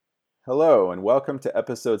Hello, and welcome to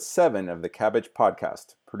episode 7 of the Cabbage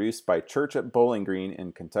Podcast, produced by Church at Bowling Green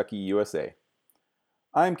in Kentucky, USA.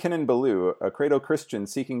 I'm Kenan Ballou, a Credo Christian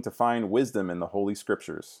seeking to find wisdom in the Holy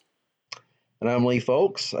Scriptures. And I'm Lee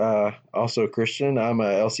Folks, also a Christian. I'm a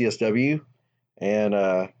LCSW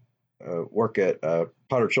and work at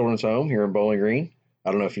Potter Children's Home here in Bowling Green. I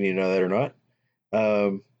don't know if you need to know that or not.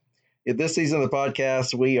 In this season of the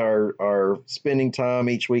podcast, we are spending time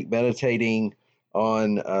each week meditating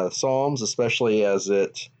on Psalms, especially as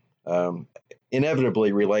it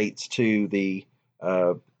inevitably relates to the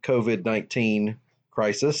COVID-19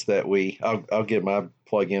 crisis that I'll get my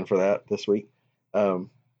plug in for that this week.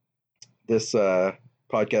 This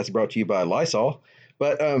podcast is brought to you by Lysol.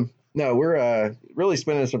 But no, we're really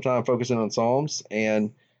spending some time focusing on Psalms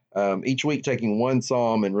and each week taking one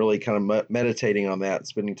Psalm and really kind of meditating on that,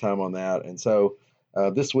 spending time on that. And so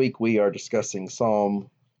this week we are discussing Psalm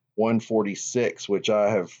 146, which I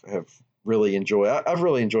have really enjoyed. I've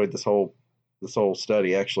really enjoyed this whole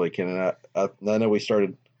study, actually, Ken. And I know we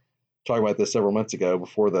started talking about this several months ago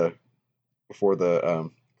before the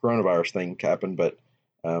coronavirus thing happened, but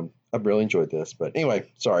I've really enjoyed this. But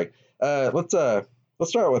anyway, sorry. Let's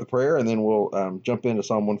start with a prayer, and then we'll jump into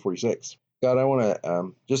Psalm 146. God, I want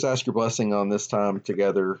to just ask your blessing on this time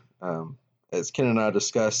together as Ken and I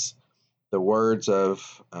discuss the words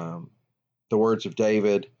of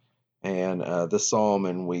David and this psalm,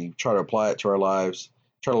 and we try to apply it to our lives.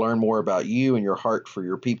 Try to learn more about you and your heart for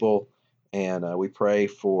your people, and we pray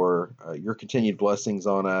for your continued blessings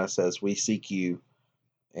on us as we seek you.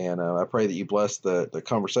 And I pray that you bless the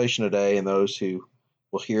conversation today and those who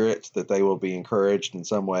will hear it, that they will be encouraged in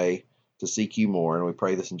some way to seek you more. And we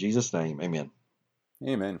pray this in Jesus' name. Amen.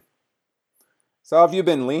 Amen. So how have you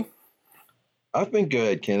been, Lee? I've been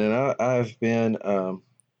good, Ken, and I've been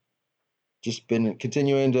just been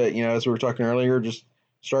continuing to, as we were talking earlier, just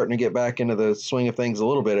starting to get back into the swing of things a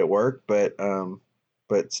little bit at work, but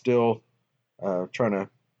still trying to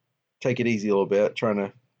take it easy a little bit, trying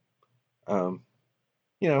to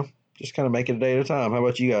just kind of make it a day at a time. How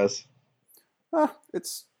about you guys?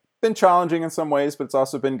 It's been challenging in some ways, but it's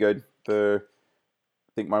also been good. I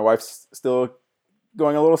think my wife's still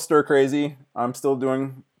going a little stir crazy. I'm still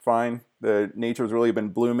doing fine. The nature's really been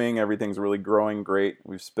blooming. Everything's really growing great.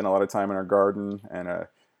 We've spent a lot of time in our garden, and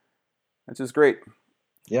it's just great.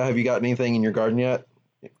 Yeah, have you got anything in your garden yet?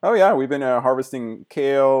 Oh yeah, we've been harvesting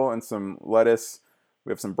kale and some lettuce.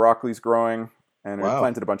 We have some broccolis growing. And we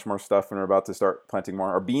planted a bunch more stuff, and we're about to start planting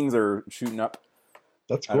more. Our beans are shooting up.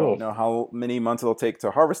 That's cool. I don't know how many months it'll take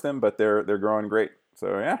to harvest them, but they're growing great.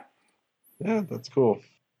 So yeah. Yeah, that's cool.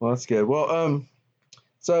 Well, that's good. Well,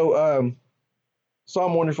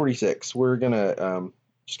 Psalm 146. We're gonna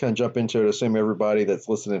just kind of jump into it. Assume everybody that's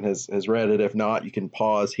listening has read it. If not, you can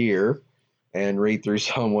pause here and read through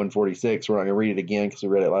Psalm 146. We're not gonna read it again because we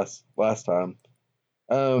read it last time.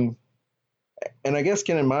 And I guess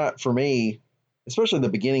for me, especially the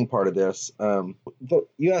beginning part of this,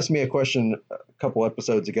 you asked me a question a couple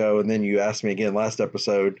episodes ago, and then you asked me again last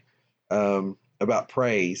episode about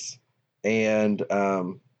praise. And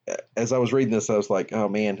as I was reading this, I was like, oh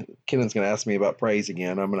man, Kenan's going to ask me about praise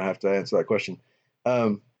again. I'm going to have to answer that question.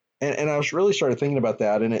 And I was really started thinking about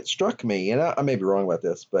that, and it struck me, and I may be wrong about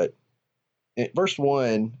this, but verse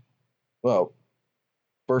 1,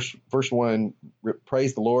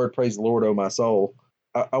 praise the Lord, O my soul.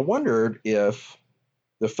 I wondered if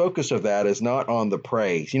the focus of that is not on the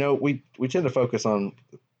praise. We tend to focus on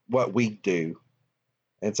what we do.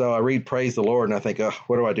 And so I read praise the Lord and I think, oh,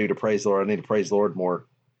 what do I do to praise the Lord? I need to praise the Lord more.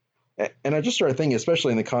 And I just started thinking,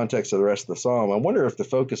 especially in the context of the rest of the psalm, I wonder if the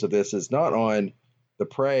focus of this is not on the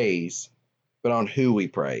praise, but on who we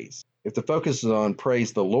praise. If the focus is on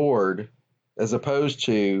praise the Lord, as opposed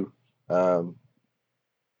to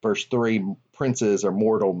verse 3, princes or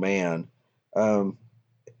mortal man,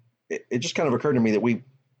 it just kind of occurred to me that we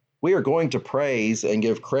are going to praise and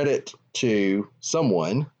give credit to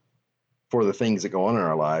someone for the things that go on in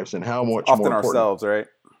our lives, and how much often more important. Ourselves, right?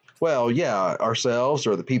 Well, yeah, ourselves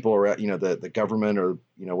or the people around, the government or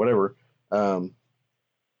whatever. But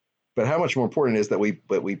how much more important it is that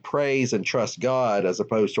we praise and trust God as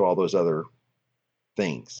opposed to all those other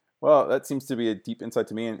things. Well, that seems to be a deep insight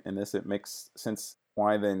to me in this. It makes sense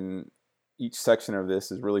why then each section of this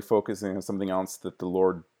is really focusing on something else that the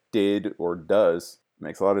Lord did or does. It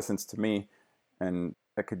makes a lot of sense to me, and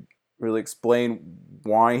that could really explain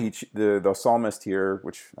why the psalmist here,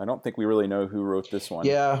 which I don't think we really know who wrote this one.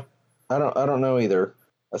 Yeah, I don't know either.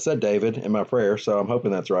 I said David in my prayer, so I'm hoping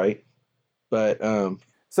that's right. But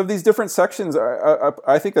so these different sections,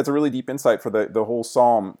 I think that's a really deep insight for the whole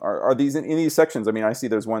psalm. Are these in these sections? I mean, I see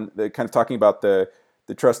there's one that kind of talking about the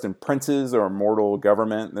the trust in princes or mortal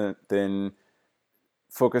government, then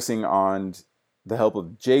focusing on the help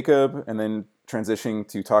of Jacob, and then transitioning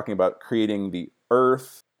to talking about creating the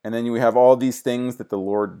earth. And then we have all these things that the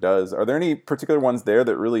Lord does. Are there any particular ones there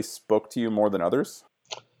that really spoke to you more than others?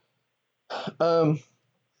 Um,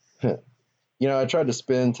 I tried to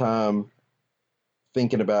spend time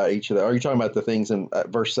thinking about each of the. Are you talking about the things in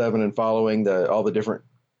verse 7 and following, all the different?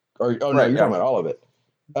 Or oh no, Right, you're yeah. talking about all of it.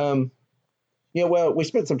 Um, well, we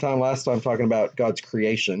spent some time last time talking about God's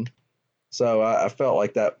creation, so I felt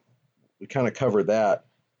like that we kind of covered that.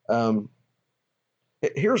 Um,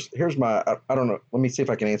 here's my. I don't know. Let me see if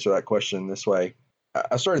I can answer that question this way.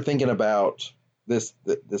 I started thinking about this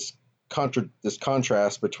this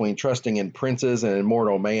contrast between trusting in princes and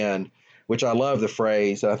immortal man, which I love the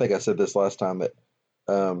phrase. I think I said this last time that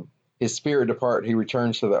um, his spirit depart, he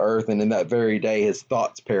returns to the earth, and in that very day his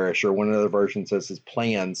thoughts perish, or one another version says his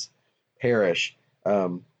plans perish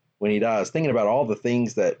when he dies. Thinking about all the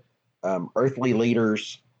things that earthly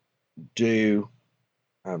leaders do,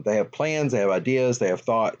 they have plans, they have ideas, they have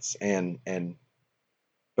thoughts, and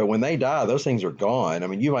but when they die, those things are gone. I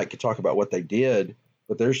mean, you might could talk about what they did,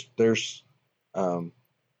 but there's um,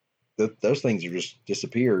 those things are just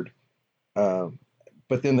disappeared. Um,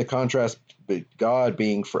 but then the contrast, God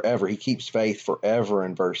being forever, He keeps faith forever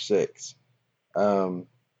in verse 6. Um,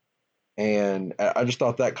 and I just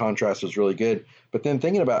thought that contrast was really good. But then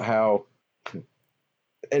thinking about how,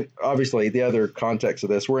 and obviously the other context of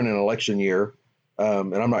this, we're in an election year,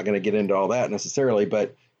 and I'm not going to get into all that necessarily,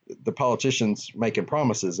 but the politicians making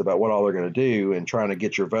promises about what all they're going to do and trying to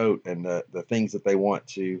get your vote, and the things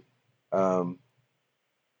that um,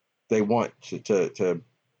 they want to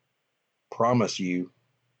promise you.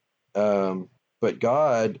 But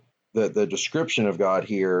God, the description of God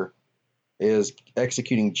here is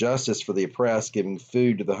executing justice for the oppressed, giving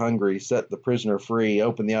food to the hungry, set the prisoner free,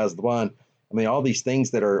 open the eyes of the blind. I mean, all these things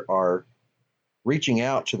that are reaching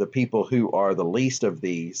out to the people who are the least of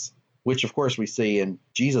these, which of course we see in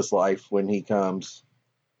Jesus' life when he comes,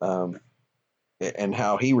 um, and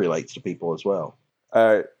how he relates to people as well.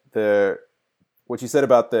 The what you said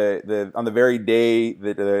about the on the very day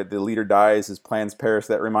that the leader dies, his plans perish.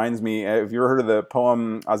 That reminds me. Have you ever heard of the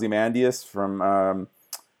poem Ozymandias from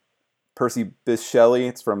Percy Bysshe Shelley?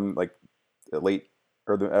 It's from like the late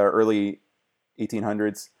or the early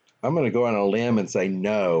 1800s. I'm going to go on a limb and say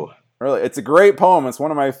no. Really, it's a great poem. It's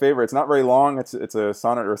one of my favorites. Not very long. It's a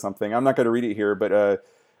sonnet or something. I'm not going to read it here, but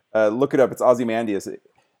look it up. It's Ozymandias,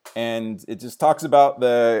 and it just talks about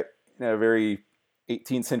the very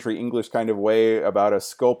 18th century English kind of way about a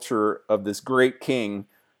sculpture of this great king,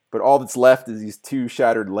 but all that's left is these two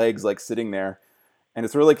shattered legs like sitting there, and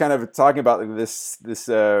it's really kind of talking about like, this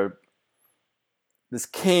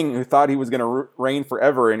king who thought he was going to reign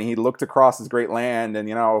forever, and he looked across his great land, and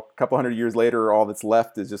a couple hundred years later, all that's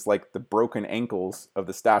left is just like the broken ankles of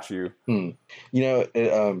the statue. You know,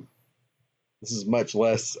 this is much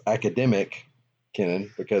less academic,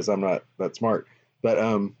 Kenan, because I'm not that smart. But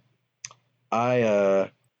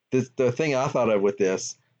the thing I thought of with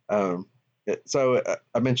this, I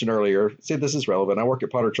mentioned earlier. See, this is relevant. I work at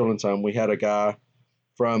Potter Children's Home. We had a guy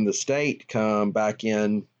from the state come back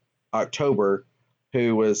in October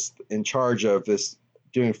who was in charge of this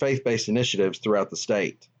doing faith-based initiatives throughout the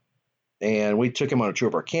state. And we took him on a tour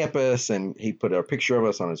of our campus, and he put a picture of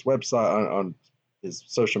us on his website, on his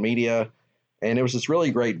social media, and it was this really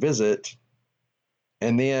great visit.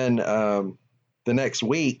 And then the next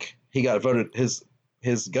week, he got voted. His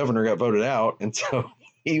governor got voted out, and so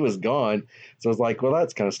he was gone. So I was like, well,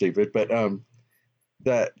 that's kind of stupid. But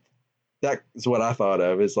that is what I thought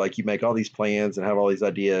of. Is like you make all these plans and have all these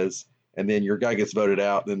ideas, and then your guy gets voted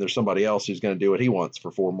out, and then there's somebody else who's going to do what he wants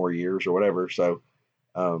for 4 more years or whatever. So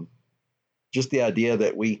just the idea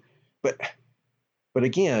that but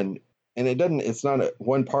again, and it's not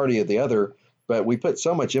one party or the other, but we put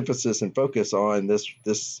so much emphasis and focus on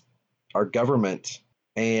this our government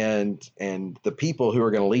and the people who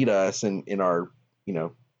are going to lead us in our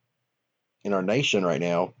in our nation right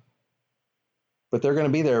now. But they're going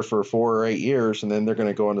to be there for 4 or 8 years, and then they're going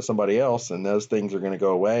to go on to somebody else, and those things are going to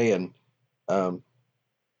go away. And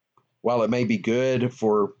while it may be good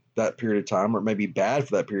for that period of time, or it may be bad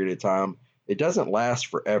for that period of time, it doesn't last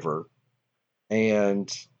forever.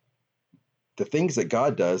 And the things that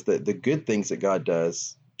God does, the good things that God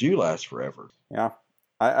does, do last forever. Yeah,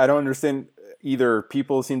 I don't understand either.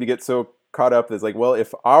 People seem to get so caught up as like, well,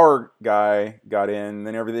 if our guy got in,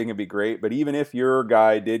 then everything would be great. But even if your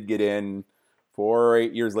guy did get in 4 or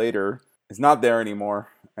 8 years later, it's not there anymore.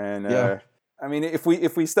 And Yeah. I mean, if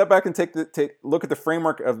we step back and take look at the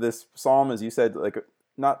framework of this psalm, as you said, like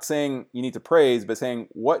not saying you need to praise, but saying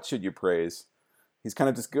what should you praise. He's kind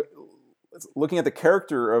of just looking at the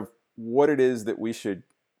character of what it is that we should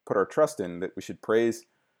put our trust in, that we should praise.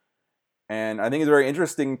 And I think it's very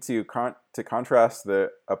interesting to contrast a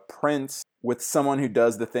prince with someone who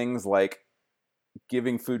does the things like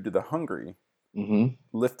giving food to the hungry,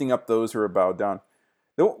 lifting up those who are bowed down.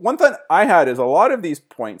 The one thought I had is a lot of these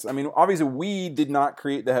points, I mean, obviously we did not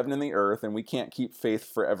create the heaven and the earth, and we can't keep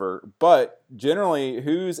faith forever, but generally,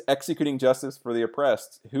 who's executing justice for the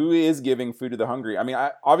oppressed? Who is giving food to the hungry? I mean,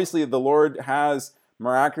 obviously the Lord has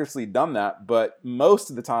miraculously done that, but most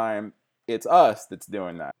of the time, it's us that's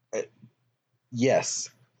doing that. Yes.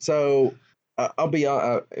 So I'll be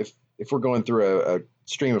if we're going through a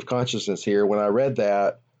stream of consciousness here, when I read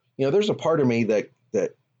that, there's a part of me that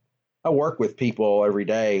I work with people every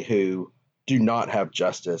day who do not have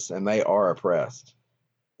justice and they are oppressed.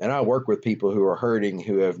 And I work with people who are hurting,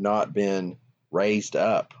 who have not been raised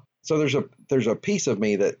up. So there's a piece of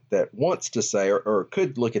me that wants to say, or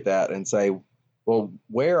could look at that and say, well,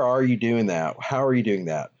 where are you doing that? How are you doing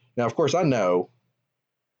that? Now, of course, I know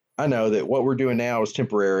that what we're doing now is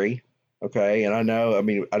temporary. Okay. And I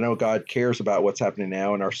know God cares about what's happening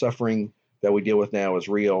now, and our suffering that we deal with now is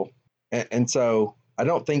real. And so I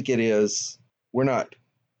don't think it is, we're not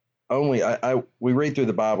only, we read through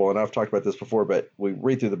the Bible, and I've talked about this before, but we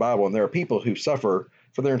read through the Bible and there are people who suffer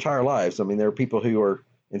for their entire lives. I mean, there are people who are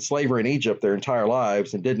in slavery in Egypt their entire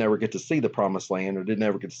lives and didn't ever get to see the promised land, or didn't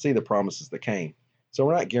ever get to see the promises that came. So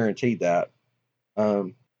we're not guaranteed that.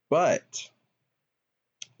 But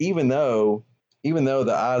even though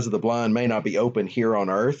the eyes of the blind may not be open here on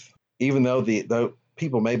earth, even though the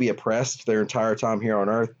people may be oppressed their entire time here on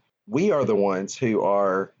earth, we are the ones who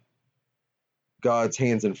are God's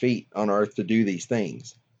hands and feet on earth to do these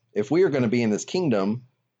things. If we are going to be in this kingdom,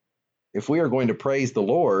 if we are going to praise the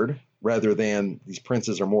Lord rather than these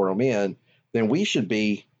princes or mortal men, then we should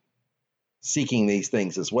be seeking these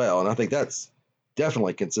things as well. And I think that's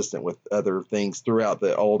definitely consistent with other things throughout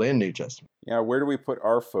the Old and New Testament. Yeah, where do we put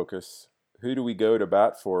our focus? Who do we go to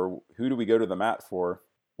bat for? Who do we go to the mat for?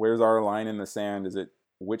 Where's our line in the sand? Is it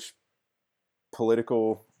which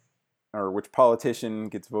political or which politician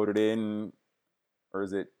gets voted in? Or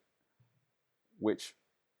is it which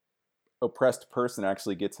oppressed person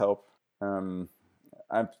actually gets help?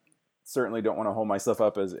 I certainly don't want to hold myself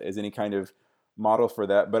up as any kind of model for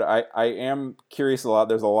that, but I am curious a lot.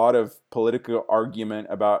 There's a lot of political argument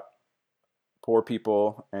about poor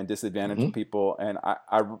people and disadvantaged people, and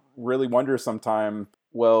I really wonder sometime,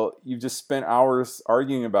 well, you've just spent hours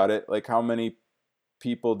arguing about it. Like, how many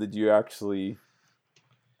people did you actually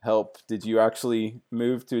help? Did you actually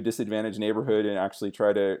move to a disadvantaged neighborhood and actually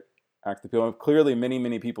try to act the appeal? Clearly,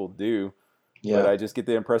 many people do. Yeah. But I just get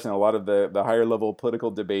the impression a lot of the higher level political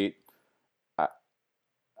debate,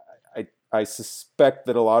 I suspect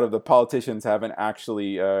that a lot of the politicians haven't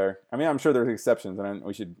actually, I'm sure there's exceptions, and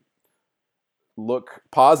we should look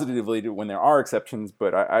positively to when there are exceptions,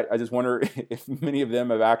 but I just wonder if many of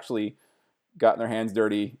them have actually gotten their hands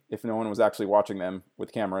dirty, if no one was actually watching them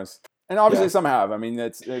with cameras. And obviously some have. I mean,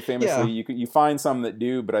 that's famously, you find some that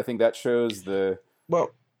do, but I think that shows the...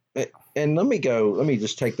 Well, and let me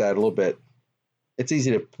just take that a little bit. It's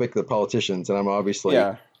easy to pick the politicians, and I'm obviously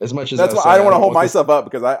as much as that's why I don't want to hold myself up,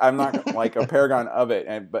 because I'm not like a paragon of it,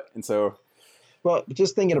 and so. Well,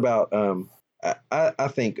 just thinking about, I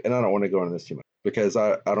think, and I don't want to go into this too much because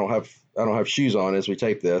I don't have shoes on as we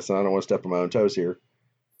tape this, and I don't want to step on my own toes here.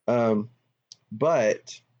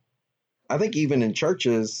 But I think even in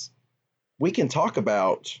churches, we can talk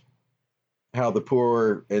about how the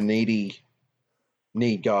poor and needy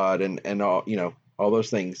need God and all, all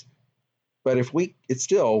those things. But it's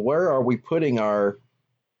still, where are we putting our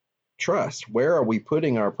trust? Where are we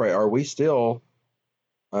putting our prayer? Are we still,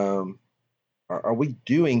 are we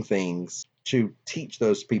doing things to teach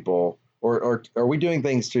those people, or are we doing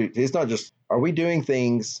things to, it's not just, are we doing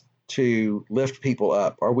things to lift people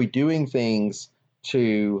up? Are we doing things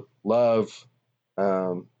to love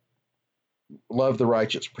the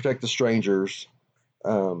righteous, protect the strangers,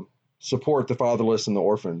 support the fatherless and the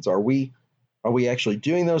orphans? Are we actually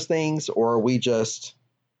doing those things, or are we just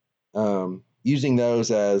using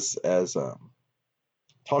those as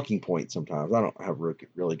talking points sometimes? I don't have a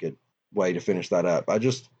really good way to finish that up.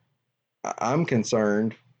 I'm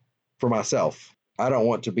concerned for myself. I don't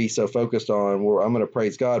want to be so focused on, well, I'm going to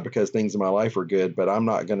praise God because things in my life are good, but I'm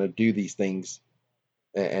not going to do these things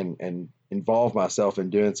and involve myself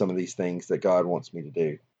in doing some of these things that God wants me to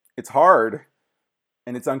do. It's hard,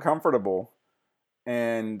 and it's uncomfortable,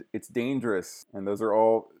 and it's dangerous. And those are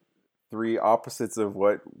all three opposites of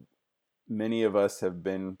what many of us have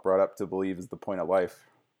been brought up to believe is the point of life.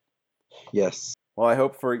 Yes. Well, I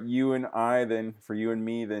hope for you and I, then for you and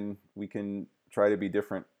me, then we can try to be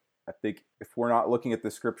different. I think if we're not looking at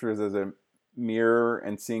the scriptures as a mirror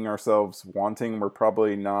and seeing ourselves wanting, we're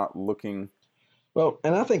probably not looking Well,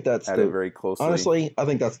 and I think that's at it the very closely. honestly, I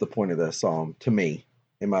think that's the point of the psalm to me,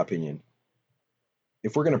 in my opinion.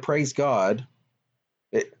 If we're going to praise God,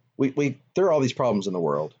 we there are all these problems in the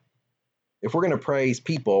world. If we're going to praise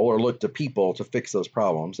people or look to people to fix those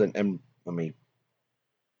problems, and I mean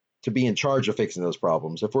to be in charge of fixing those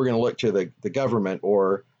problems, if we're going to look to the government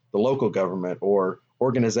or the local government or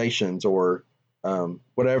organizations or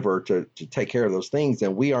whatever to take care of those things,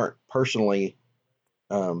 and we aren't personally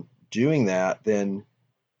doing that, then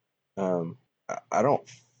um, I don't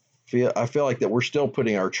I feel like that we're still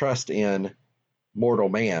putting our trust in mortal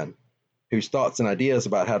man, whose thoughts and ideas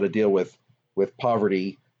about how to deal with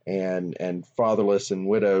poverty and fatherless and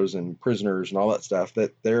widows and prisoners and all that stuff,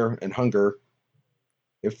 that they're in hunger.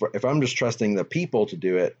 If I'm just trusting the people to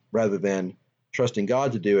do it rather than trusting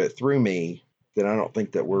God to do it through me, then I don't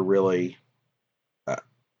think that we're really. Uh,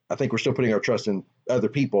 I think we're still putting our trust in other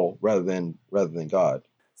people rather than God.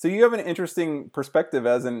 So you have an interesting perspective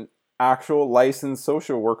as an actual licensed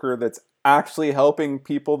social worker that's actually helping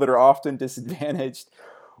people that are often disadvantaged.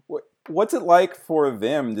 What's it like for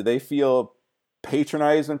them? Do they feel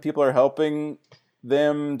patronized when people are helping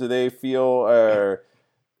them? Do they feel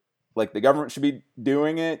like the government should be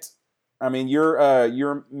doing it? I mean,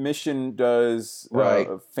 your mission does Right.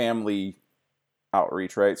 family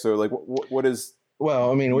outreach, right? So, like, what is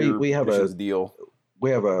Well, I mean, your mission's deal? we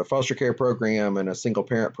have a foster care program and a single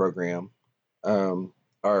parent program. Um,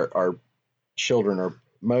 our children are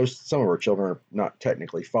some of our children are not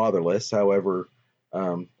technically fatherless. However,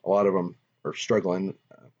 a lot of them are struggling.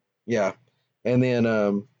 Yeah, and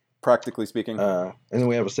then Practically speaking. and then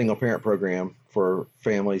we have a single parent program for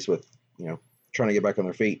families with trying to get back on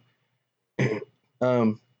their feet.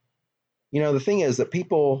 um, the thing is that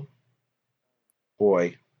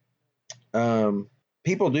boy, um,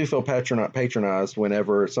 people do feel patronized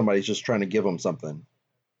whenever somebody's just trying to give them something.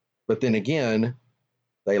 But then again,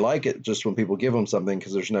 they like it just when people give them something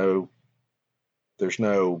because there's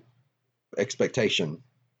no expectation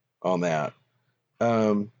on that.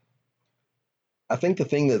 Um, I think the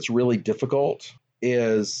thing that's really difficult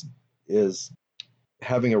is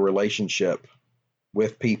having a relationship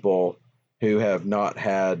with people who have not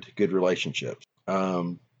had good relationships.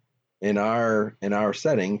 In our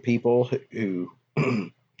setting, people who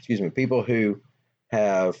excuse me, people who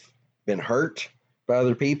have been hurt by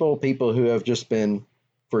other people who have just been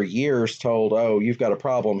for years told, "Oh, you've got a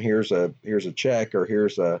problem. Here's a check, or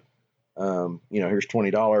here's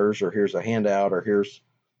 $20, or here's a handout, or here's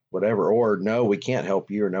whatever, or no, we can't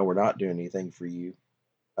help you, or no, we're not doing anything for you."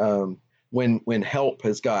 Um, when help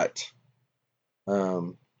has got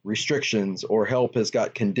restrictions or help has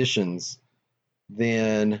got conditions,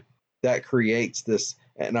 then that creates this.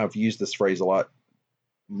 And I've used this phrase a lot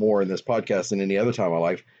more in this podcast than any other time in my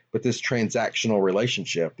life, but this transactional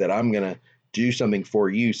relationship that I'm going to do something for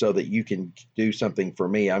you so that you can do something for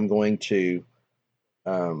me. I'm going to,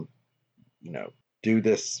 um, do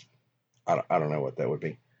this. I don't know what that would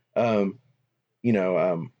be. Um,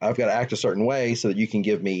 I've got to act a certain way so that you can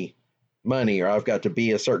give me money, or I've got to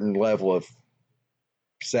be a certain level of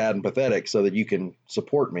sad and pathetic so that you can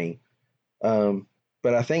support me. Um,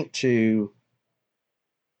 but I think to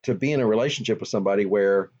be in a relationship with somebody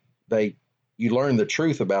where they you learn the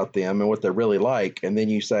truth about them and what they're really like, and then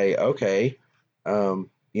you say, okay,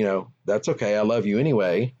 that's okay. I love you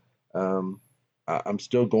anyway. I'm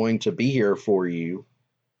still going to be here for you.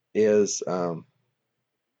 Is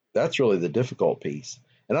That's really the difficult piece.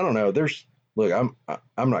 And I don't know. Look.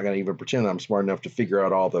 I'm not going to even pretend I'm smart enough to figure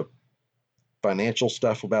out all the financial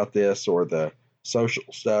stuff about this or the social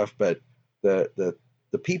stuff, but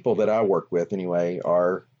the people that I work with anyway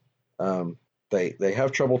are um, they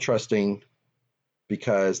have trouble trusting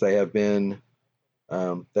because they haven't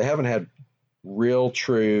had real,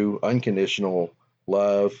 true, unconditional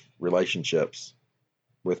love relationships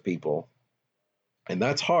with people, and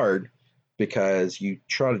that's hard because you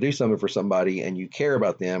try to do something for somebody and you care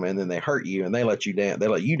about them, and then they hurt you and they let you down. They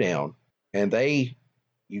let you down, and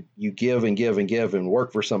you give and give and give and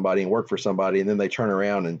work for somebody, and then they turn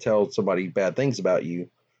around and tell somebody bad things about you,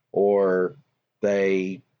 or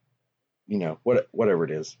they, whatever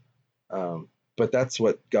it is. But that's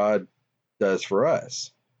what God does for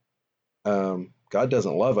us. God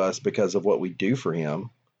doesn't love us because of what we do for Him.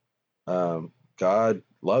 God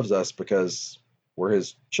loves us because we're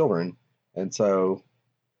His children, and so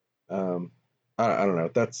um, I don't know.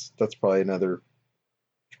 That's probably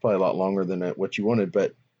a lot longer than what you wanted,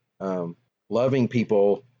 but um, loving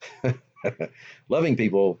people, loving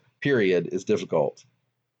people, period, is difficult.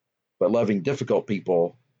 But loving difficult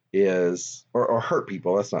people is, or hurt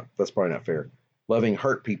people. That's probably not fair. Loving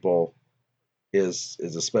hurt people is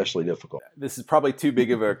especially difficult. This is probably too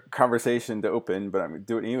big of a conversation to open, but I'm going to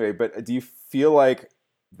do it anyway. But do you feel like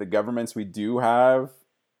the governments we do have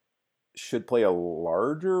should play a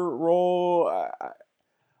larger role?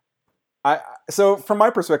 So from my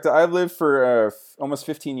perspective, I've lived for almost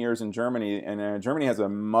 15 years in Germany, and Germany has a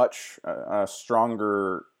much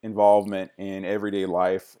stronger involvement in everyday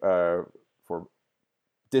life for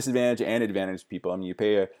disadvantaged and advantaged people. I mean, you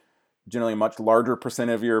pay a generally much larger percent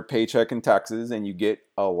of your paycheck in taxes, and you get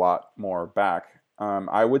a lot more back.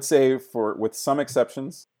 I would say, with some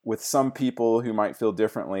exceptions, with some people who might feel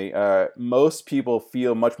differently, most people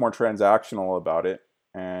feel much more transactional about it.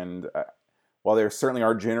 And while there certainly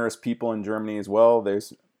are generous people in Germany as well,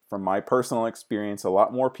 there's, from my personal experience, a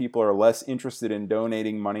lot more people are less interested in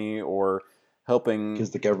donating money or helping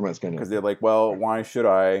because the government's going to. Because they're like, well, why should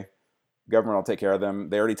I? Government will take care of them.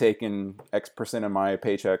 They already taken X percent of my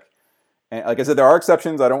paycheck. And like I said, there are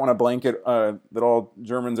exceptions. I don't want to blanket that all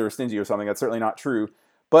Germans are stingy or something. That's certainly not true.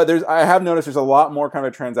 But I have noticed there's a lot more kind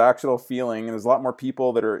of a transactional feeling, and there's a lot more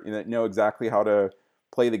people that know exactly how to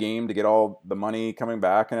play the game to get all the money coming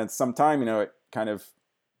back. And at some time, it kind of,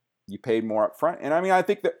 you paid more up front. And I mean, I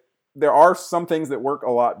think that there are some things that work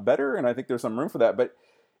a lot better, and I think there's some room for that. But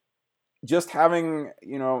just having,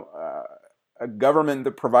 a government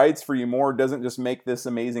that provides for you more doesn't just make this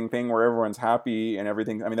amazing thing where everyone's happy and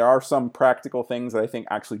everything. I mean, there are some practical things that I think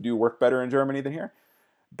actually do work better in Germany than here.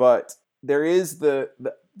 But there is the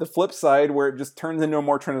flip side where it just turns into a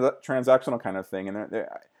more transactional kind of thing. And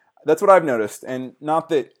that's what I've noticed. And not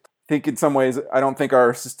that I think in some ways, I don't think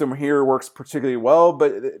our system here works particularly well,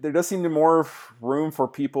 but there does seem to be more room for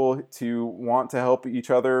people to want to help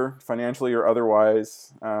each other financially or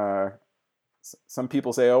otherwise. Some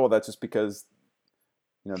people say, oh, well, that's just because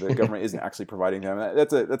the government isn't actually providing them.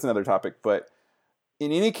 That's another topic. But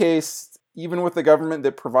in any case, even with the government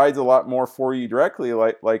that provides a lot more for you directly,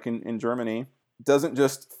 like in Germany, doesn't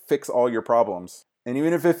just fix all your problems. And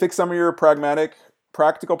even if it fixes some of your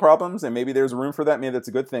practical problems, and maybe there's room for that, maybe that's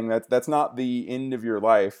a good thing. That's not the end of your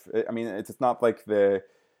life. I mean, it's not like the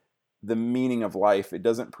meaning of life. It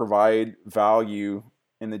doesn't provide value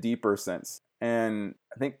in the deeper sense. And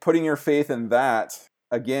I think putting your faith in that,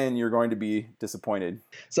 again, you're going to be disappointed.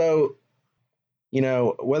 So,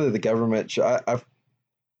 whether the government, I've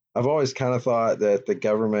always kind of thought that the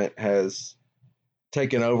government has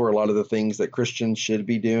taken over a lot of the things that Christians should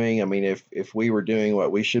be doing. I mean, if we were doing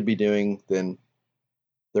what we should be doing, then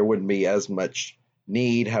there wouldn't be as much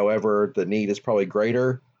need. However, the need is probably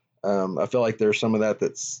greater. I feel like there's some of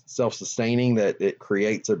that's self-sustaining, that it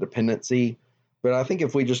creates a dependency. But I think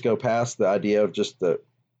if we just go past the idea of just the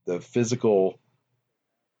physical,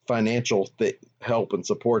 financial help and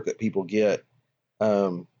support that people get,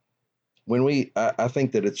 I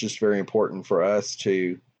think that it's just very important for us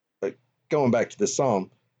to, going back to the psalm,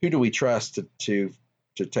 who do we trust to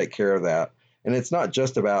take care of that? And it's not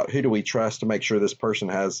just about who do we trust to make sure this person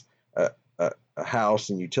has a house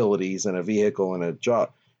and utilities and a vehicle and a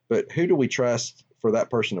job, but who do we trust for that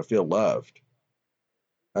person to feel loved?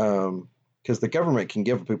 Because the government can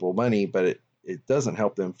give people money, but it doesn't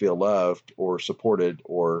help them feel loved or supported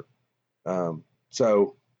or that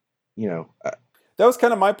was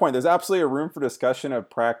kind of my point. There's absolutely a room for discussion of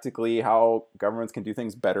practically how governments can do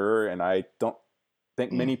things better, and I don't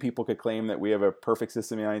think many people could claim that we have a perfect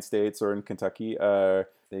system in the United States or in Kentucky.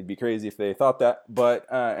 They'd be crazy if they thought that. But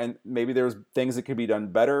and maybe there's things that could be done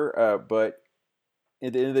better. But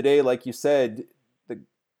at the end of the day, like you said,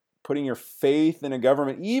 putting your faith in a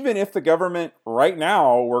government, even if the government right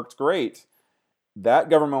now worked great, that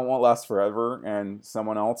government won't last forever, and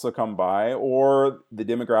someone else will come by, or the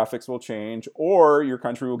demographics will change, or your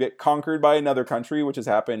country will get conquered by another country, which has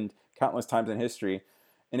happened countless times in history.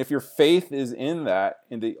 And if your faith is in that,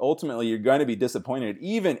 ultimately you're going to be disappointed,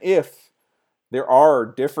 even if there are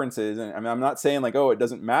differences. And I mean, I'm not saying like, oh, it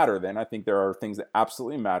doesn't matter then. I think there are things that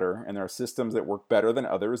absolutely matter, and there are systems that work better than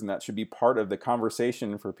others, and that should be part of the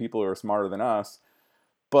conversation for people who are smarter than us.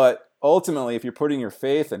 But ultimately, if you're putting your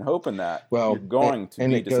faith and hope in that, you're going to be disappointed.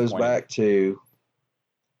 And it goes back to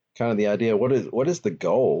kind of the idea, what is the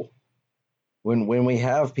goal? When we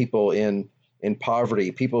have people in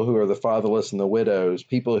poverty, people who are the fatherless and the widows,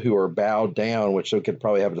 people who are bowed down, which we could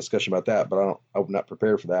probably have a discussion about that, but I'm not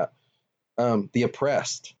prepared for that. The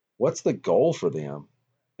oppressed, what's the goal for them?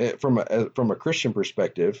 From a Christian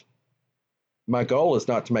perspective, my goal is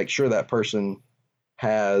not to make sure that person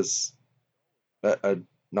has a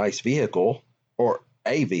nice vehicle or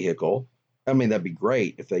a vehicle. I mean, that'd be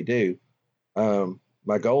great if they do.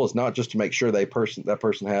 My goal is not just to make sure that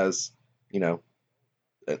person has, you know,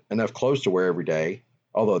 enough clothes to wear every day,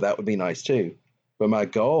 although that would be nice too. But my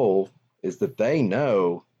goal is that they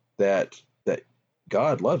know that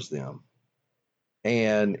God loves them.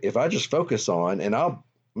 And if I just focus on, and let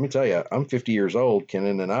me tell you, I'm 50 years old,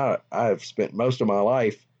 Kenan, and I've spent most of my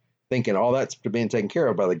life thinking all that's being taken care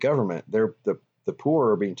of by the government. The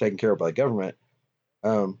poor are being taken care of by the government.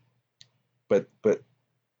 Um, but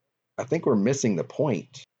I think we're missing the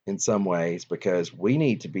point in some ways because we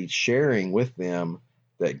need to be sharing with them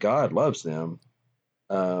that God loves them,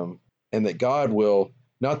 um, and that God will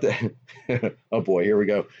not that. Oh boy, here we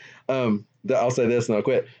go. I'll say this and I'll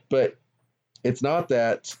quit. But it's not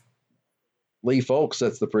that Lee Folks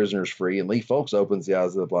sets the prisoners free and Lee Folks opens the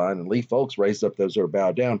eyes of the blind and Lee Folks raises up those who are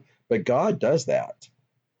bowed down. But God does that.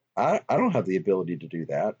 I don't have the ability to do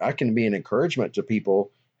that. I can be an encouragement to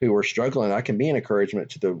people who are struggling. I can be an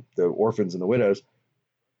encouragement to the orphans and the widows,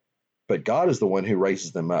 but God is the one who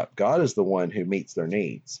raises them up. God is the one who meets their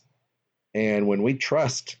needs. And when we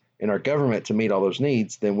trust in our government to meet all those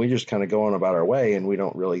needs, then we just kind of go on about our way and we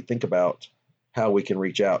don't really think about how we can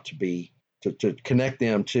reach out to connect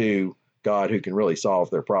them to God who can really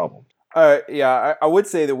solve their problems. Yeah, I would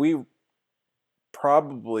say that we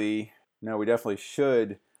probably, no, we definitely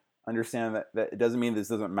should understand that it doesn't mean this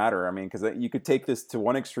doesn't matter. I mean, because you could take this to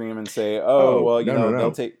one extreme and say, oh, Oh, well, no, no,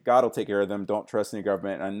 no. God will take care of them. Don't trust in your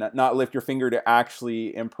government, and not lift your finger to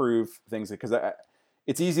actually improve things. Because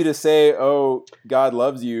it's easy to say, oh, God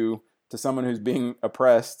loves you to someone who's being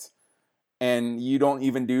oppressed, and you don't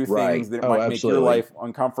even do Right. things that Oh, might make your absolutely. life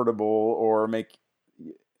uncomfortable or make,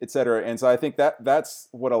 etc. And so I think that's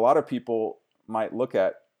what a lot of people might look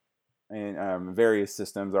at in various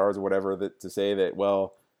systems, ours or whatever, that to say that,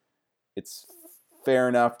 well, it's fair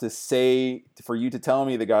enough to say for you to tell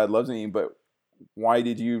me that God loves me, but why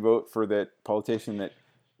did you vote for that politician that,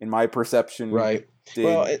 in my perception, Right.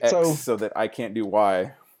 Well, did X so that I can't do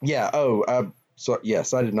Y? yeah. So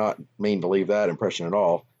yes, I did not mean to leave that impression at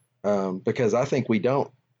all. Because I think we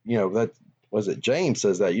don't, that was it. James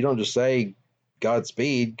says that you don't just say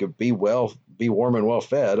Godspeed, be warm and well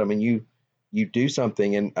fed. I mean, you do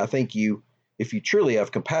something. And I think if you truly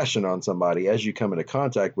have compassion on somebody as you come into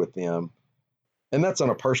contact with them, and that's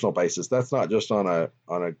on a personal basis, that's not just on a,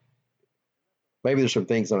 maybe there's some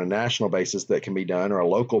things on a national basis that can be done or a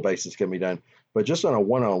local basis can be done, but just on a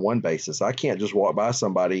one-on-one basis, I can't just walk by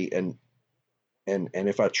somebody and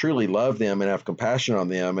if I truly love them and have compassion on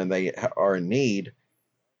them and they are in need,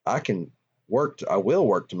 I will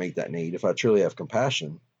work to meet that need if I truly have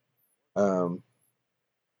compassion. Um,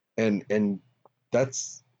 and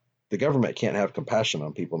that's the government can't have compassion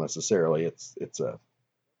on people necessarily. It's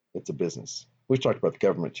a business. We've talked about the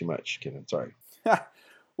government too much, Ken. Sorry.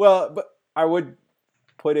 Well, but I would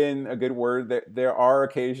put in a good word that there are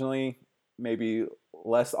occasionally, maybe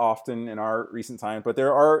less often in our recent times, but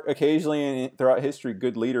there are occasionally throughout history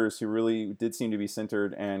good leaders who really did seem to be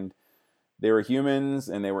centered, and they were humans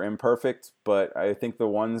and they were imperfect, but I think the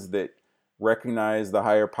ones that recognized the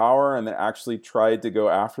higher power and that actually tried to go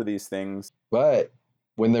after these things. But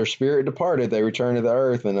when their spirit departed, they returned to the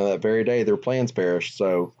earth, and on that very day, their plans perished.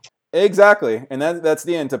 So, Exactly. And that's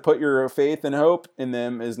the end. To put your faith and hope in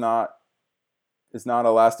them is not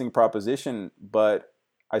a lasting proposition, but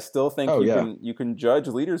I still think oh yeah, you can judge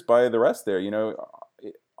leaders by the rest there.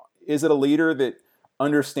 Is it a leader that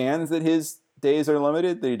understands that his days are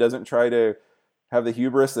limited, that he doesn't try to have the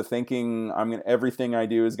hubris of thinking everything I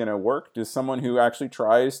do is going to work? Just someone who actually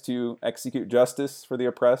tries to execute justice for the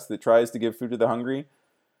oppressed, that tries to give food to the hungry,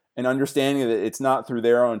 and understanding that it's not through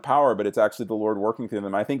their own power, but it's actually the Lord working through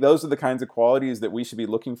them. I think those are the kinds of qualities that we should be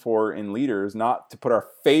looking for in leaders, not to put our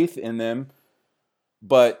faith in them,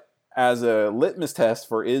 but as a litmus test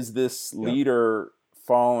for, is this yeah, leader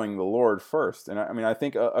following the Lord first? And I mean, I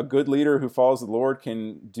think a good leader who follows the Lord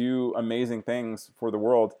can do amazing things for the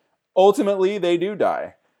world. Ultimately, they do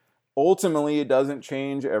die. Ultimately, it doesn't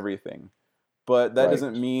change everything, but that right.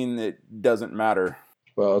 doesn't mean it doesn't matter.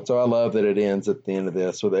 Well, so I love that it ends at the end of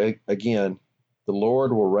this with again, the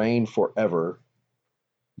Lord will reign forever.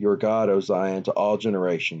 Your God, O Zion, to all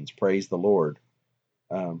generations. Praise the Lord.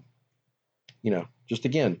 Um, just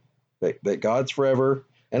again, that God's forever.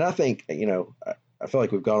 And I think, I feel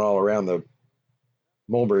like we've gone all around the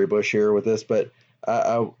mulberry bush here with this, but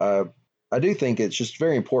I do think it's just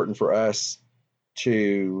very important for us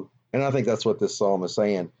and I think that's what this psalm is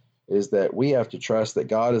saying, is that we have to trust that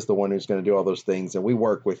God is the one who's going to do all those things, and we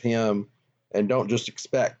work with Him, and don't just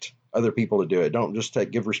expect other people to do it. Don't just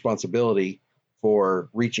give responsibility for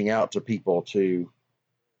reaching out to people, to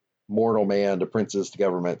mortal man, to princes, to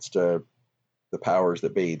governments, to the powers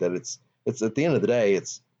that be. That it's at the end of the day,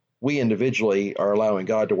 it's we individually are allowing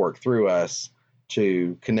God to work through us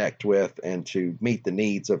to connect with and to meet the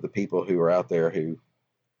needs of the people who are out there who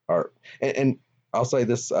are. And I'll say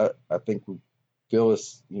this: I think we feel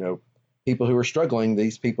this, people who are struggling,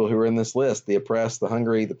 these people who are in this list, the oppressed, the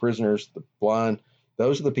hungry, the prisoners, the blind,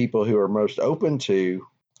 those are the people who are most open to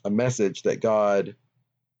a message that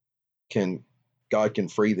can God can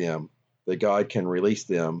free them, that God can release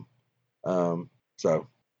them. So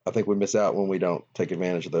I think we miss out when we don't take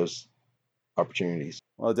advantage of those opportunities.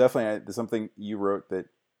 Well, definitely, there's something you wrote that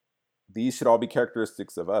these should all be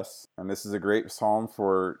characteristics of us. And this is a great psalm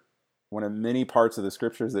for one of many parts of the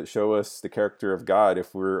scriptures that show us the character of God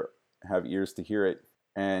if we have ears to hear it.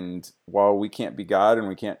 And while we can't be God and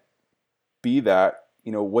we can't be that,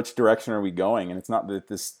 which direction are we going? And it's not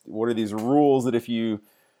that what are these rules that if you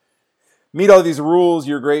meet all these rules,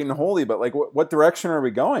 you're great and holy, but like, what direction are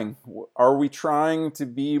we going? Are we trying to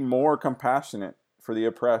be more compassionate for the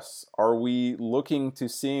oppressed? Are we looking to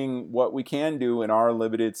seeing what we can do in our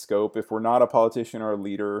limited scope if we're not a politician or a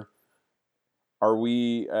leader? Are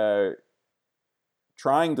we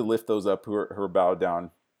trying to lift those up who are bowed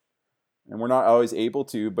down? And we're not always able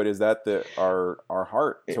to, but is that our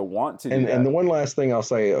heart to want to do that? And the one last thing I'll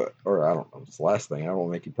say, or I don't know, it's the last thing, I don't want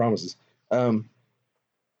to make you promises.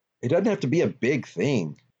 It doesn't have to be a big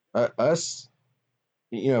thing. Us,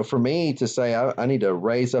 for me to say I need to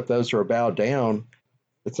raise up those who are bowed down,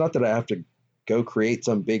 it's not that I have to go create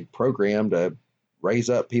some big program to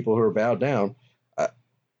raise up people who are bowed down.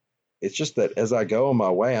 It's just that as I go on my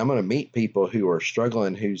way, I'm going to meet people who are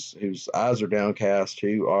struggling, whose eyes are downcast,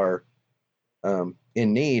 who are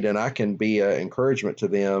in need, and I can be an encouragement to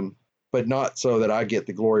them, but not so that I get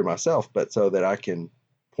the glory myself, but so that I can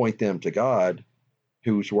point them to God,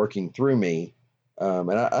 who's working through me.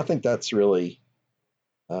 And I think that's really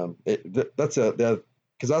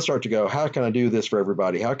because I start to go, how can I do this for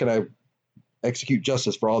everybody? How can I execute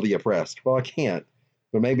justice for all the oppressed? Well, I can't,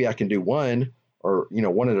 but maybe I can do one, or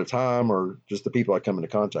one at a time, or just the people I come into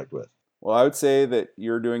contact with. Well, I would say that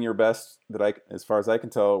you're doing your best, as far as I can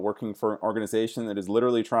tell, working for an organization that is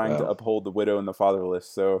literally trying to uphold the widow and the fatherless.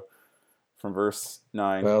 So from verse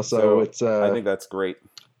 9. Well, so it's I think that's great.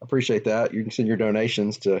 Appreciate that. You can send your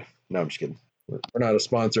donations to. No, I'm just kidding. We're not a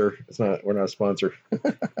sponsor. We're not a sponsor.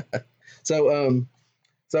 So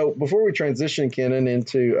before we transition, Kenan,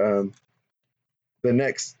 into the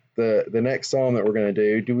next psalm that we're going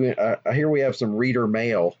to do, I hear we have some reader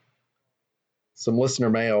mail, some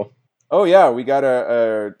listener mail. Oh yeah, we got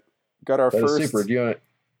our that first super. Do you want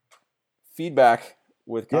feedback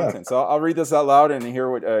with content? Yeah. So I'll read this out loud and hear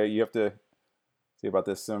what you have to say about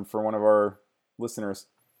this for one of our listeners.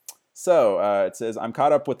 So it says, I'm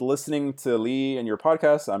caught up with listening to Lee and your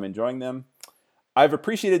podcasts. I'm enjoying them. I've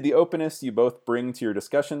appreciated the openness you both bring to your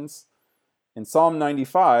discussions. In Psalm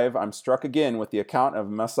 95, I'm struck again with the account of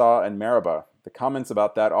Massah and Meribah. The comments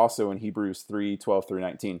about that also in Hebrews 3:12 through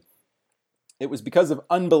 19. It was because of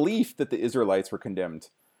unbelief that the Israelites were condemned,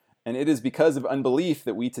 and it is because of unbelief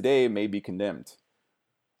that we today may be condemned.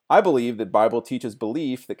 I believe that Bible teaches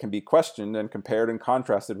belief that can be questioned and compared and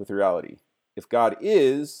contrasted with reality. If God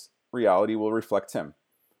is, reality will reflect him.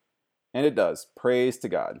 And it does. Praise to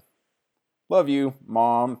God. Love you,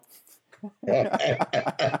 Mom. So we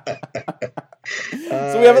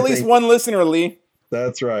have at least one listener, Lee.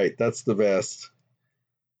 That's right. That's the best.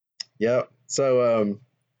 Yep. So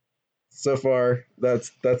so far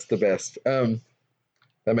that's the best.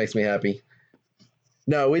 That makes me happy.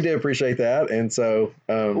 No, we do appreciate that. And so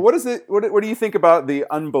what is it? What do you think about the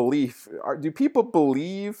unbelief? Do people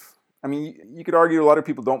believe? I mean, you could argue a lot of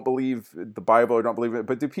people don't believe the Bible or don't believe it,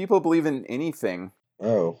 but do people believe in anything?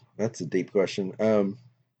 Oh, that's a deep question.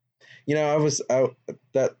 I was out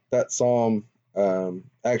that psalm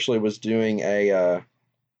actually was doing a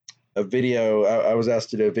video. I was asked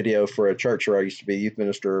to do a video for a church where I used to be a youth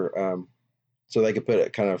minister, so they could put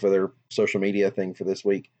it kind of for their social media thing for this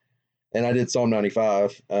week. And I did Psalm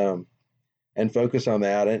 95 and focus on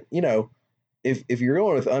that. And if you're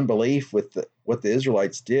going with unbelief with what the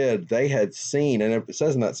Israelites did, they had seen, and it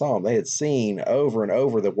says in that psalm, they had seen over and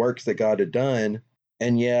over the works that God had done,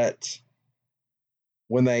 and yet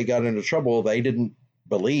when they got into trouble, they didn't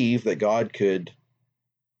believe that God could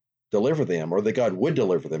deliver them, or that God would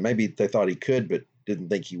deliver them. Maybe they thought he could, but didn't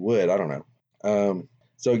think he would. I don't know.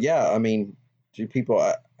 So yeah, I mean, do people?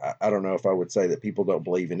 I don't know if I would say that people don't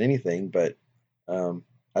believe in anything, but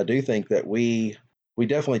I do think that we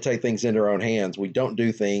definitely take things into our own hands. We don't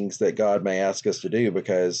do things that God may ask us to do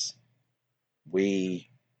because we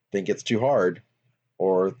think it's too hard,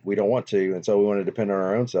 or we don't want to, and so we want to depend on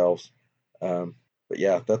our own selves. but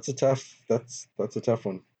yeah, that's a tough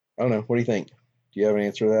one. I don't know. What do you think? Do you have an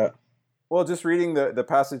answer to that? Well, just reading the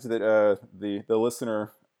passage that the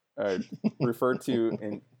listener uh, referred to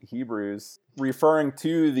in Hebrews, referring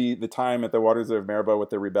to the time at the waters of Meribah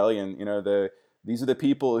with the rebellion. You know, these are the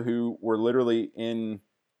people who were literally in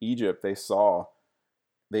Egypt. They saw,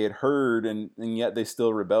 they had heard, and yet they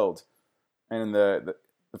still rebelled. And in the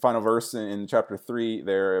final verse in chapter 3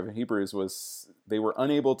 there of Hebrews was they were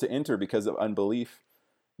unable to enter because of unbelief.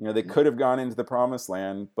 You know, they could have gone into the promised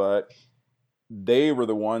land, but they were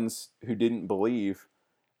the ones who didn't believe,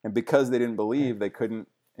 and because they didn't believe, they couldn't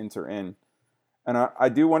enter in. And I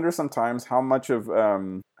do wonder sometimes how much of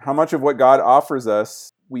what God offers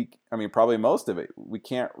us, I mean, probably most of it, we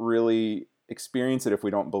can't really experience it if we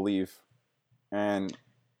don't believe. And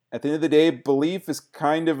at the end of the day, belief is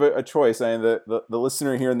kind of a choice. I mean, the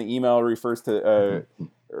listener here in the email refers to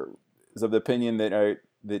is of the opinion that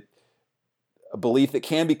that a belief that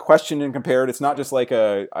can be questioned and compared. It's not just like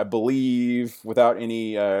I believe without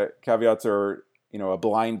any caveats or a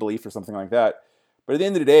blind belief or something like that. But at the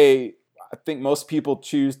end of the day, I think most people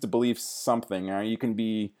choose to believe something. You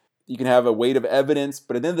can have a weight of evidence,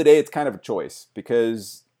 but at the end of the day, it's kind of a choice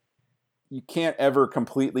because you can't ever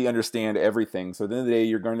completely understand everything. So at the end of the day,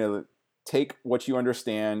 you're going to take what you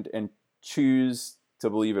understand and choose to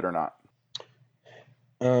believe it or not.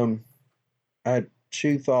 I had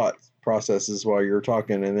two thought processes while you were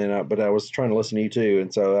talking, and then but I was trying to listen to you too,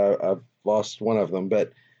 and so I've lost one of them.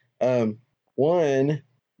 But one,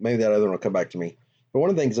 maybe that other one will come back to me. But one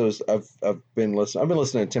of the things is I've been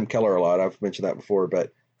listening to Tim Keller a lot. I've mentioned that before,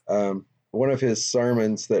 but one of his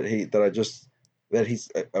sermons that he's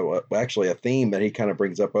actually a theme that he kind of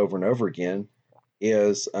brings up over and over again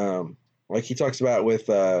is like he talks about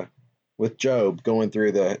with Job going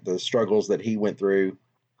through the struggles that he went through,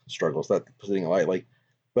 struggles, not putting it lightly,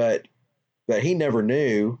 but that he never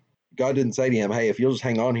knew. God didn't say to him, "Hey, if you'll just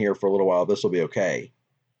hang on here for a little while, this will be okay.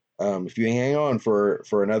 If you hang on for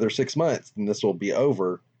another 6 months, then this will be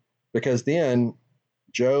over," because then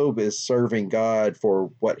Job is serving God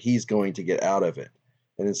for what he's going to get out of it,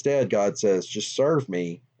 and instead God says, "Just serve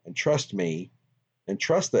me and trust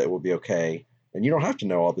that it will be okay." And you don't have to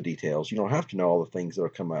know all the details. You don't have to know all the things that will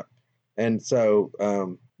come up. And so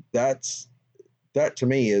that's that to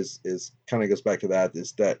me is kind of goes back to that,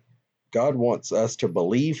 is that God wants us to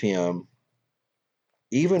believe him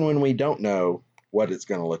even when we don't know what it's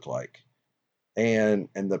going to look like. And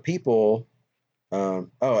the people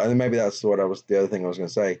and then maybe that's what I was the other thing I was going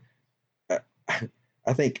to say. I,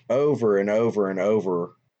 I think over and over and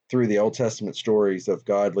over through the Old Testament stories of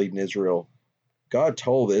God leading Israel, God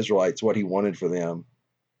told the Israelites what he wanted for them,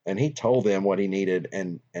 and he told them what he needed,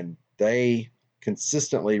 and they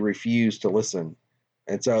consistently refused to listen.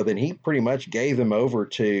 And so then he pretty much gave them over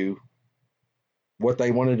to what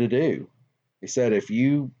they wanted to do. He said, if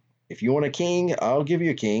you want a king, I'll give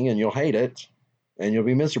you a king, and you'll hate it, and you'll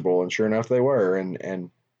be miserable. And sure enough, they were. And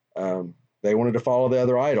they wanted to follow the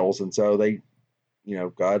other idols, and so they,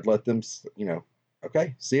 God let them,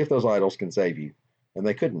 okay, see if those idols can save you, and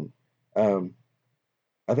they couldn't.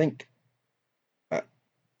 I think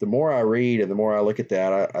the more I read and the more I look at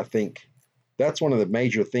that, I think that's one of the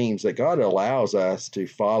major themes, that God allows us to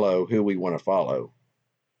follow who we want to follow.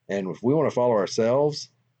 And if we want to follow ourselves,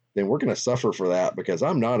 then we're going to suffer for that, because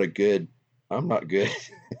I'm not good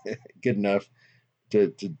good enough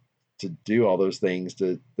to do all those things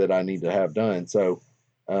that I need to have done. So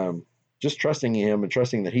just trusting in him and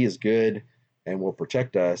trusting that he is good and will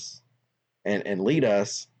protect us and lead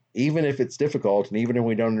us, even if it's difficult and even if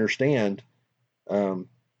we don't understand.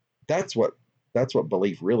 That's what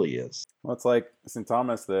belief really is. Well, it's like St.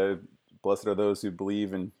 Thomas, the blessed are those who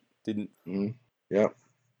believe and didn't. Mm-hmm. Yep.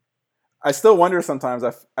 I still wonder sometimes.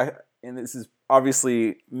 And this is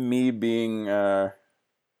obviously me being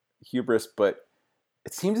hubris, but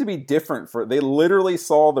it seems to be different. They literally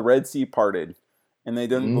saw the Red Sea parted, and they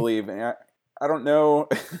didn't believe. And I don't know.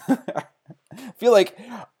 I feel like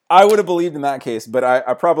I would have believed in that case, but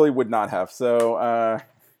I probably would not have. So I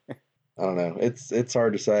don't know. It's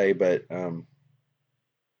hard to say, but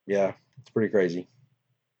yeah, it's pretty crazy.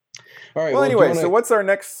 All right. Well, anyway, so what's our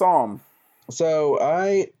next psalm? So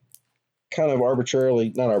I kind of not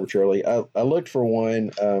arbitrarily, I looked for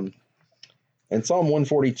one, and Psalm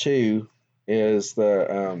 142 is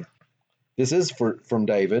this is from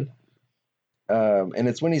David, and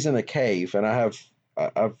it's when he's in a cave, and I've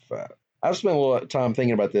spent a little time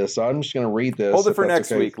thinking about this, so I'm just going to read this. Hold it for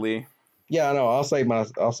next week, Lee. Yeah, I know. I'll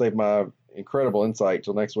save my incredible insight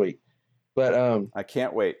till next week. But I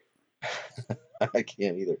can't wait. I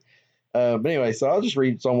can't either. But anyway, so I'll just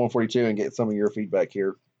read Psalm 142 and get some of your feedback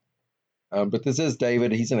here. But this is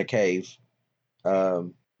David. He's in a cave.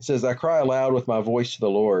 It says, I cry aloud with my voice to the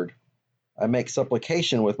Lord. I make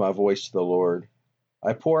supplication with my voice to the Lord.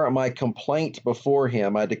 I pour out my complaint before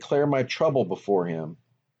him. I declare my trouble before him.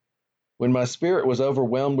 When my spirit was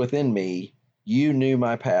overwhelmed within me, you knew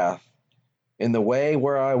my path. In the way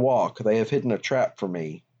where I walk, they have hidden a trap for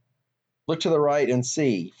me. Look to the right and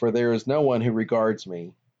see, for there is no one who regards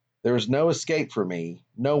me. There is no escape for me.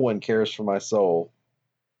 No one cares for my soul.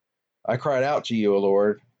 I cried out to you, O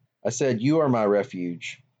Lord. I said, you are my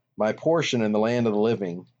refuge, my portion in the land of the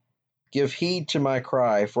living. Give heed to my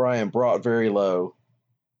cry, for I am brought very low.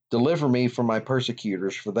 Deliver me from my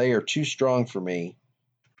persecutors, for they are too strong for me.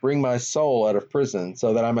 Bring my soul out of prison,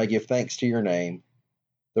 so that I may give thanks to your name.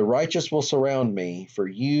 The righteous will surround me, for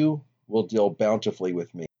you will deal bountifully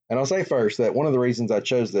with me. And I'll say first that one of the reasons I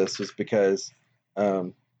chose this is because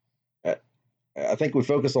um, I think we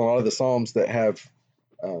focus on a lot of the Psalms that have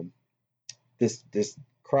um, this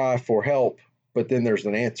cry for help, but then there's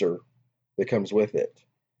an answer that comes with it.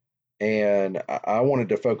 And I wanted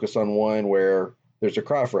to focus on one where there's a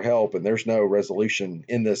cry for help and there's no resolution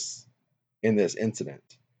in this incident.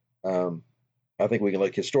 I think we can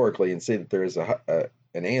look historically and see that there is an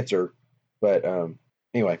answer. But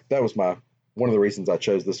anyway, that was one of the reasons I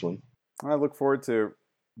chose this one. I look forward to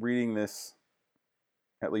reading this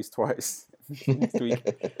at least twice next week.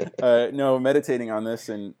 Meditating on this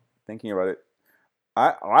and thinking about it.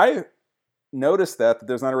 I noticed that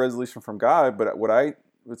there's not a resolution from God, but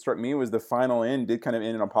what struck me was the final end did kind of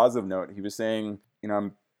end on a positive note. He was saying,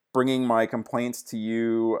 I'm bringing my complaints to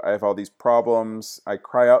you. I have all these problems. I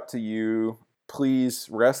cry out to you. Please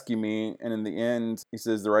rescue me. And in the end, he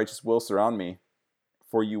says, the righteous will surround me,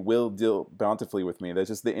 for you will deal bountifully with me. That's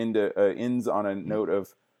just the end. Ends on a note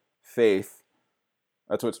of faith.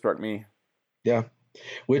 That's what struck me. Yeah,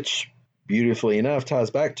 which beautifully enough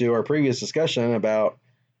ties back to our previous discussion about,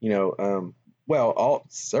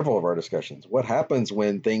 several of our discussions. What happens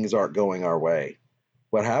when things aren't going our way?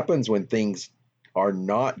 What happens when things are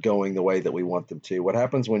not going the way that we want them to? What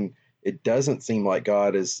happens when it doesn't seem like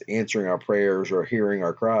God is answering our prayers or hearing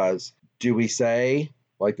our cries? Do we say,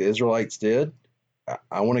 like the Israelites did,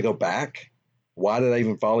 I want to go back? Why did I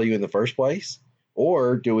even follow you in the first place?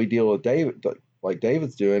 Or do we deal with David, like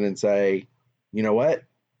David's doing, and say, you know what?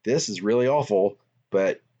 This is really awful,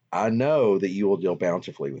 but I know that you will deal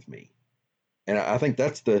bountifully with me. And I think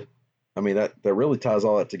that really ties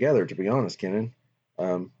all that together, to be honest, Kenan.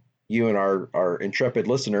 You and our intrepid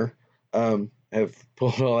listener have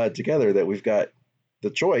pulled all that together, that we've got the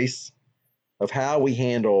choice of how we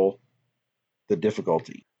handle the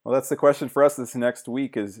difficulty. Well, that's the question for us this next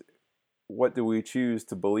week is, what do we choose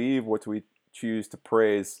to believe? What do we choose to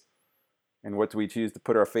praise? And what do we choose to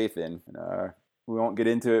put our faith in? We won't get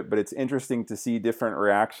into it, but it's interesting to see different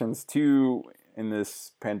reactions in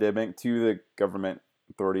this pandemic to the government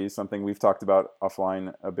authorities, something we've talked about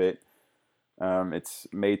offline a bit. It's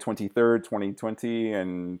May 23rd, 2020,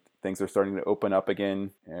 and things are starting to open up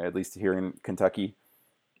again, at least here in Kentucky.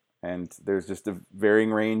 And there's just a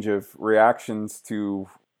varying range of reactions to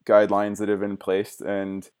guidelines that have been placed,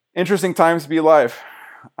 and interesting times to be alive.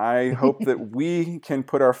 I hope that we can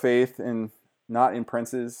put our faith not in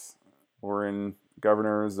princes or in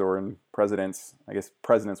governors or in presidents. I guess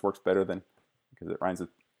presidents works better because it rhymes with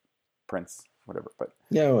prince, whatever. But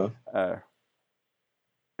yeah.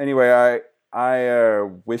 Anyway, I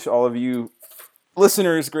wish all of you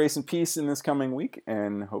listeners grace and peace in this coming week,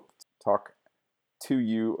 and hope to talk to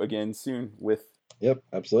you again soon with. Yep,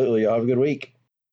 absolutely. Y'all have a good week.